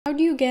How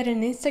do you get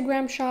an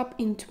Instagram shop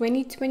in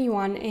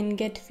 2021 and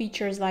get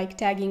features like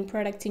tagging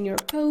products in your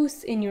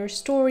posts, in your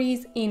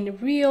stories, in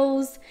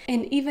reels,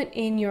 and even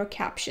in your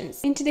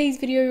captions? In today's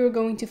video, you're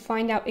going to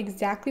find out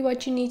exactly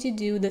what you need to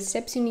do, the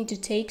steps you need to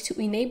take to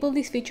enable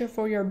this feature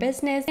for your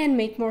business and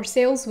make more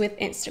sales with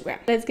Instagram.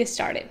 Let's get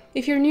started.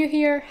 If you're new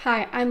here,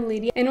 hi, I'm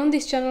Lydia, and on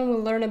this channel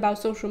we'll learn about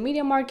social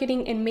media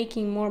marketing and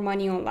making more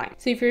money online.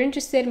 So if you're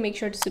interested, make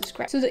sure to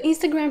subscribe. So the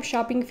Instagram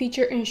shopping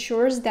feature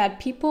ensures that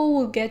people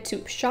will get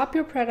to shop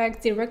your products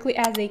directly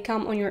as they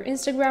come on your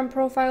Instagram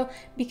profile,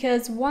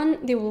 because one,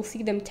 they will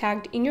see them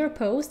tagged in your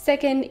post,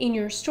 second, in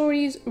your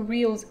stories,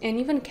 reels, and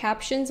even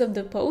captions of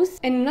the post.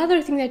 And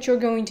another thing that you're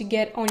going to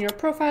get on your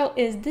profile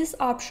is this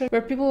option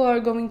where people are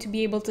going to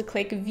be able to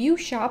click view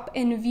shop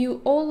and view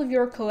all of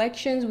your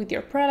collections with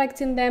your products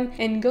in them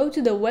and go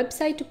to the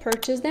website to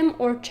purchase them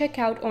or check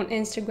out on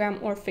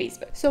Instagram or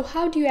Facebook. So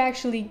how do you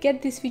actually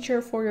get this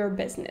feature for your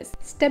business?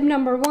 Step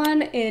number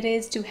one, it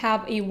is to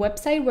have a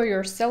website where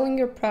you're selling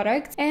your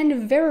products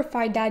and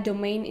verify that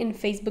domain in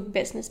Facebook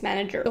Business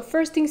Manager. So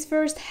first things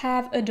first,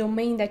 have a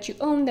domain that you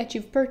own, that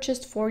you've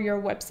purchased for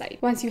your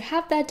website. Once you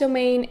have that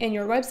domain and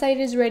your website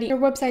is ready, your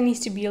website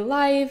needs to be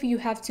live. You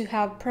have to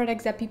have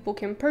products that people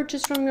can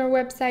purchase from your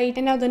website.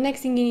 And now the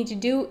next thing you need to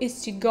do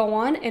is to go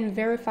on and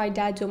verify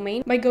that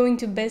domain by going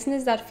to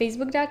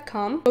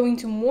business.facebook.com, going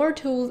to more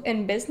tools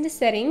and business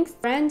settings,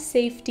 brand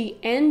safety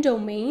and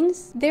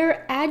domains.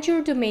 There, add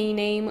your domain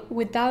name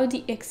without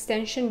the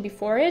extension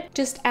before it.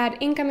 Just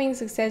add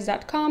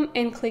incomingsuccess.com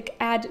and click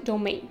add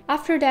domain.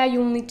 After that, you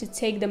will need to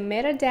take the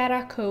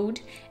metadata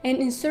code and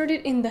insert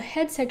it in the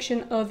head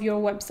section of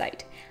your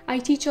website. I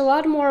teach a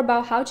lot more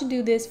about how to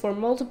do this for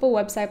multiple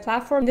website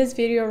platforms in this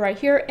video right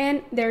here,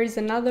 and there is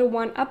another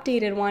one,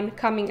 updated one,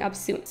 coming up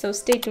soon, so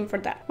stay tuned for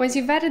that. Once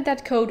you've added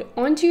that code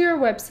onto your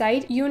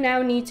website, you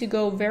now need to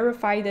go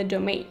verify the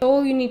domain. So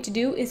all you need to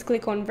do is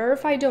click on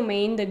verify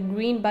domain, the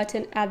green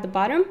button at the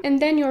bottom, and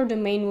then your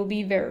domain will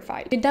be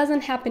verified. If it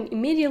doesn't happen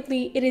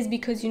immediately, it is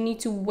because you need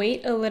to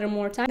wait a little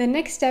more time. The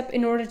next step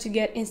in order to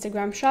get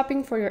Instagram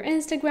shopping for your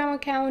Instagram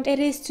account, it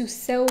is to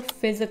sell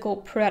physical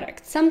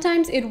products.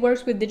 Sometimes it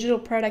works with digital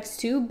products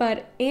too,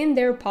 but in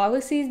their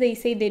policies they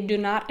say they do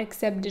not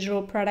accept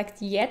digital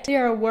products yet. They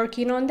are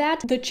working on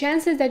that. The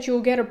chances that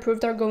you'll get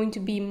approved are going to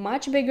be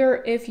much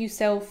bigger if you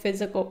sell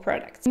physical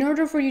products. In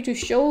order for you to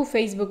show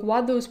Facebook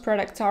what those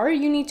products are,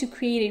 you need to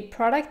create a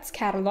products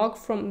catalog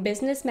from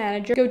Business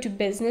Manager, go to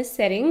business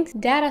settings,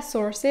 data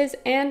sources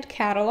and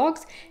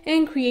catalogs,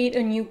 and create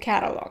a new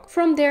catalog.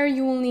 From there,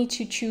 you will need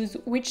to choose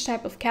which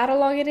type of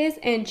catalog it is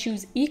and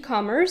choose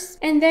e-commerce,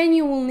 and then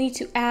you will need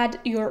to add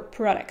your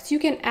products. You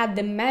can add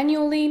them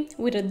manually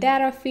with a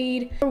data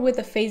feed or with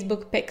a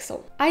Facebook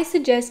pixel. I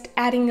suggest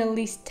adding at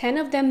least 10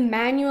 of them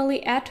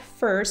manually at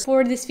first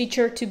for this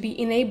feature to be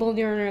enabled in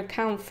your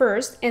account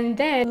first, and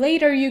then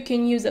later you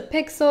can use a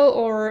pixel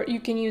or you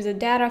can use a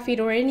data feed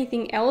or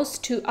anything else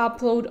to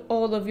upload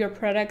all of your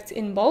products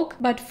in bulk.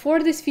 But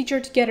for this feature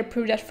to get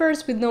approved at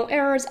first with no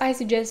errors, I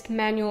suggest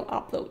manual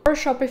upload. For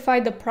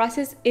Shopify, the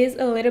process is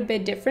a little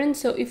bit different,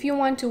 so if you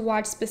want to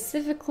watch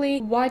specifically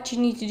what you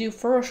need to do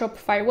for a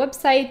Shopify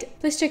website,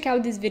 please check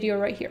out this video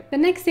right here. The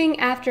next thing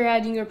after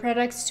adding your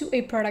products to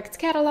a products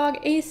catalog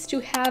is to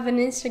have an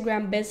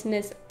Instagram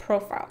business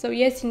profile. So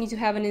yes, you need to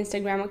have an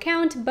Instagram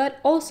account, but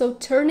also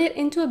turn it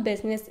into a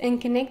business and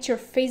connect your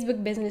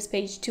Facebook business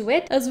page to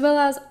it, as well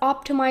as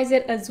optimize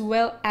it as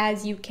well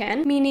as you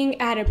can, meaning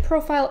add a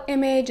profile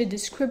image, a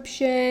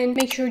description,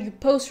 make sure you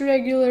post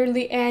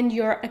regularly and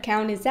your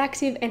account is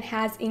active and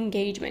has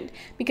engagement.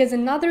 Because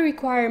another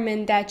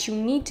requirement that you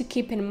need to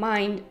keep in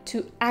mind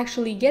to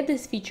actually get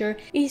this feature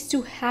is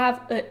to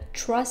have a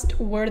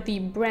trustworthy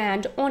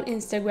brand on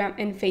Instagram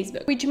and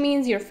Facebook, which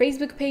means your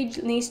Facebook page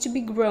needs to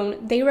be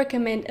grown. They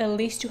recommend at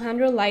least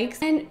 200 likes,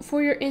 and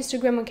for your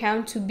Instagram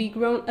account to be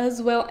grown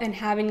as well and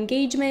have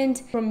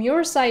engagement from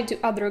your side to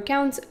other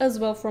accounts as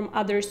well from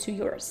others to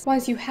yours.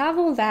 Once you have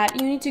all that,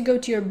 you need to go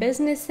to your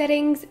business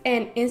settings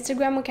and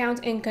Instagram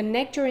account and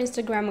connect your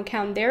Instagram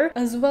account there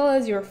as well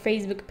as your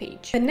Facebook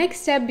page. The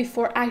next step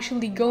before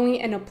actually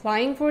going and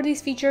applying for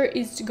this feature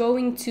is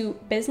going to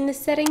business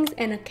settings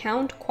and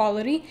account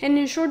quality and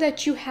ensure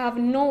that you have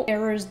no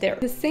errors there.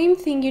 The same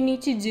thing you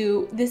need to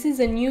do, this is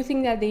a new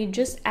thing that they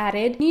just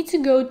added, you need to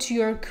go to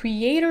your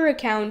creator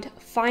account,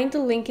 find the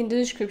link in the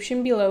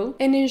description below,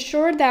 and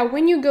ensure that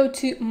when you go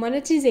to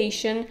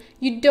monetization,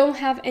 you don't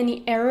have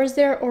any errors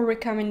there or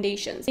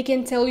recommendations. They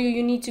can tell you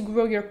you need to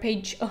grow your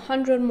page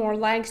 100 more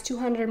likes,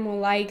 200 more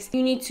likes.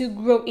 You need to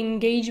grow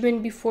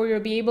engagement before you'll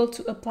be able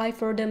to apply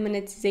for the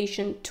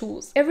monetization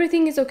tools.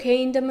 Everything is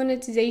okay in the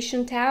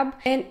monetization tab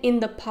and in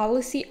the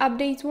policy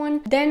updates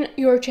one, then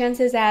your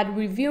chances at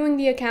reviewing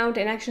the account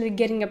and actually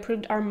getting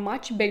approved are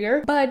much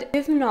bigger. But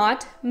if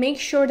not, make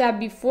sure that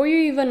before you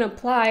even apply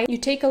apply, you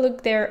take a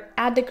look there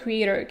at the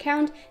creator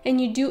account and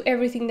you do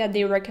everything that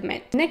they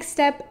recommend. Next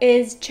step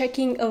is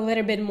checking a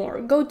little bit more.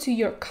 Go to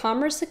your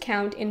commerce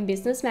account in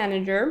Business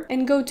Manager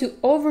and go to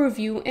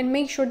Overview and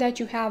make sure that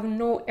you have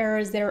no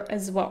errors there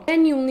as well.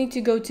 Then you'll need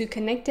to go to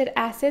Connected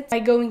Assets. By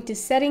going to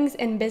Settings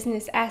and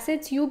Business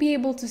Assets, you'll be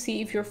able to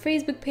see if your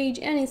Facebook page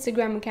and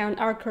Instagram account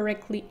are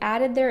correctly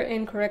added there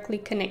and correctly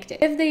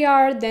connected. If they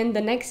are, then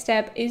the next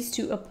step is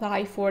to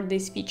apply for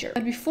this feature.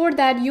 But before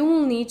that, you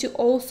will need to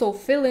also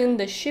fill in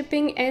the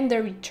shipping and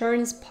the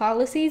returns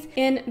policies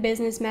in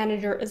Business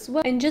Manager as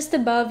well. And just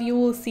above, you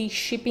will see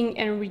shipping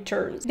and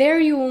returns. There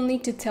you will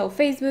need to tell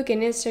Facebook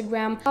and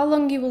Instagram how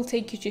long it will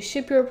take you to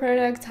ship your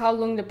products, how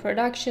long the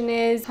production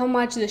is, how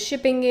much the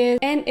shipping is,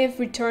 and if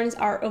returns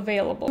are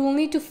available. You will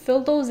need to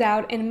fill those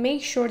out and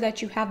make sure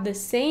that you have the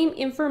same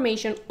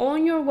information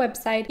on your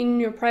website in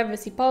your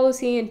privacy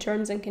policy and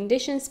terms and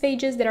conditions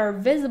pages that are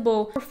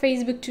visible for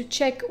Facebook to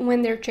check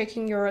when they're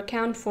checking your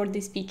account for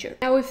this feature.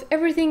 Now, if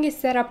everything is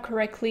set up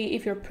correctly,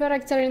 if your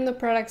products are in the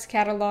products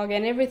catalog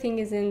and everything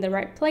is in the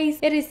right place,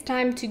 it is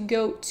time to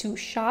go to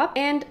shop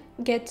and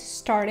get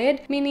started,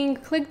 meaning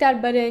click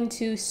that button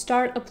to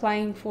start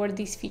applying for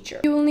this feature.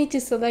 You will need to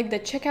select the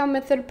checkout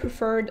method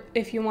preferred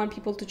if you want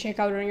people to check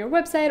out on your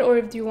website or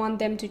if you want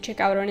them to check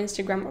out on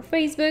Instagram or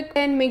Facebook.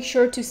 Then make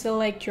sure to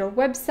select your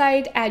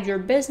website, add your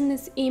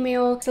business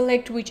email,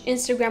 select which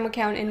Instagram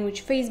account and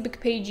which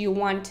Facebook page you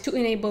want to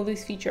enable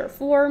this feature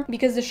for,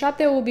 because the shop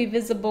that will be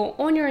visible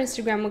on your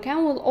Instagram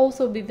account will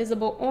also be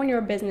visible on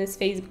your business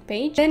Facebook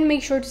page. Then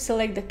make sure to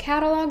select the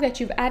catalog that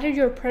you've added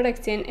your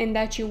products in and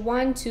that you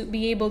want to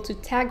be able to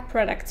tag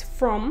products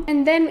from,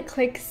 and then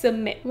click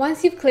submit.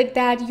 Once you've clicked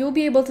that, you'll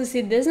be able to see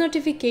this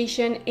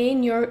notification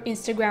in your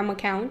Instagram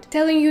account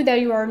telling you that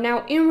you are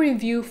now in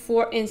review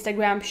for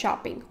Instagram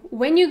shopping.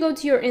 When you go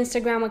to your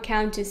Instagram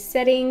account to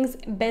settings,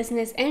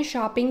 business, and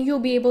shopping, you'll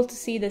be able to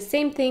see the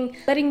same thing,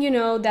 letting you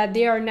know that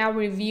they are now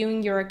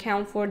reviewing your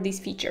account for this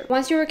feature.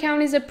 Once your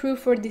account is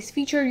approved for this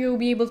feature, you'll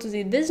be able to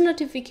see this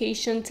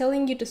notification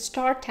telling you to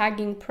start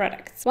tagging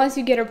products. Once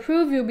you get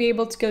approved, you'll be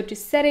able to go to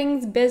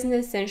settings,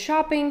 business, and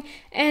shopping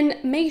and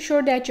make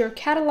sure that your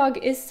catalog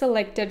is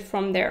selected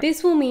from there.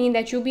 This will mean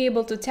that you'll be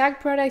able to tag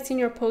products in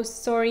your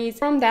post stories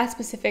from that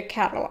specific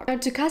catalog. Now,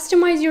 to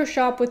customize your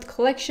shop with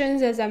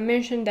collections, as I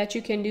mentioned that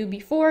you can do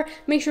before,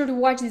 make sure to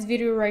watch this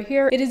video right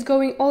here. It is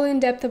going all in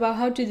depth about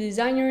how to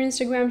design your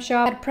Instagram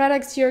shop, add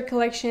products to your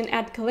collection,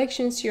 add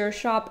collections to your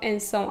shop, and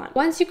so on.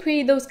 Once you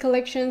create those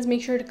collections,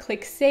 make sure to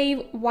click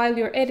save while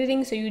you're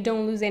editing so you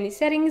don't lose any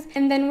settings.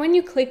 And then when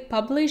you click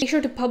publish, make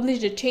sure to publish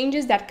the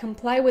changes that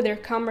comply with their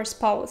commerce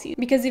policies,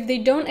 because if they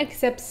don't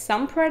accept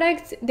some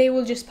products, they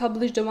will just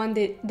publish the one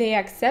that they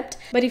accept.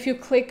 But if you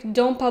click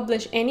don't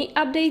publish any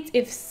updates,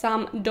 if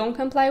some don't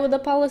comply with the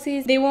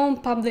policies, they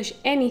won't publish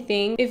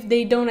anything if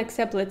they don't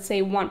accept, let's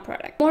say, one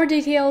product. More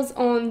details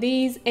on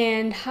these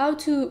and how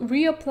to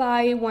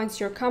reapply once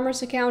your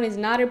commerce account is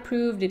not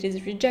approved, it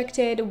is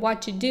rejected,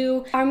 what to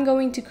do. I'm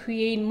going to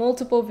create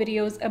multiple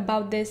videos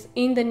about this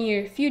in the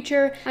near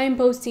future. I'm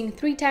posting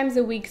 3 times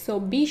a week, so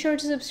be sure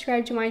to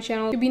subscribe to my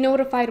channel to be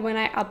notified when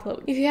I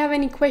upload. If you have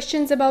any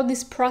questions about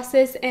this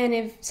process and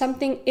if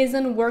something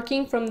isn't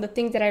working from the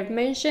things that I've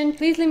mentioned,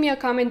 please leave me a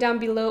comment down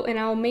below and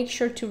I'll make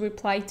sure to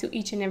reply to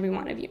each and every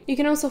one of you. You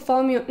can also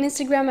follow me on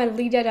Instagram at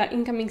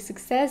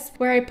lydia.incomingsuccess,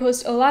 where I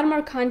post a lot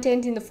more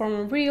content in the form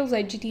of reels,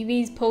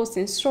 IGTVs, posts,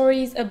 and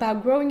stories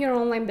about growing your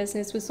online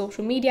business with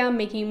social media,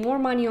 making more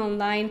money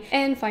online,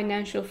 and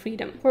financial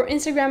freedom. For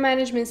Instagram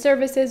management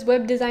services,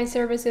 web design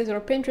services,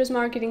 or Pinterest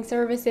marketing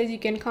services, you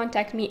can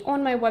contact me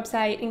on my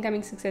website,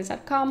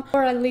 incomingsuccess.com,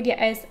 or at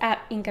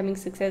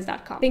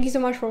lydias@incomingsuccess.com. Thank you so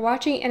much for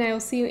watching, and I will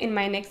see you in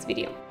my next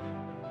video.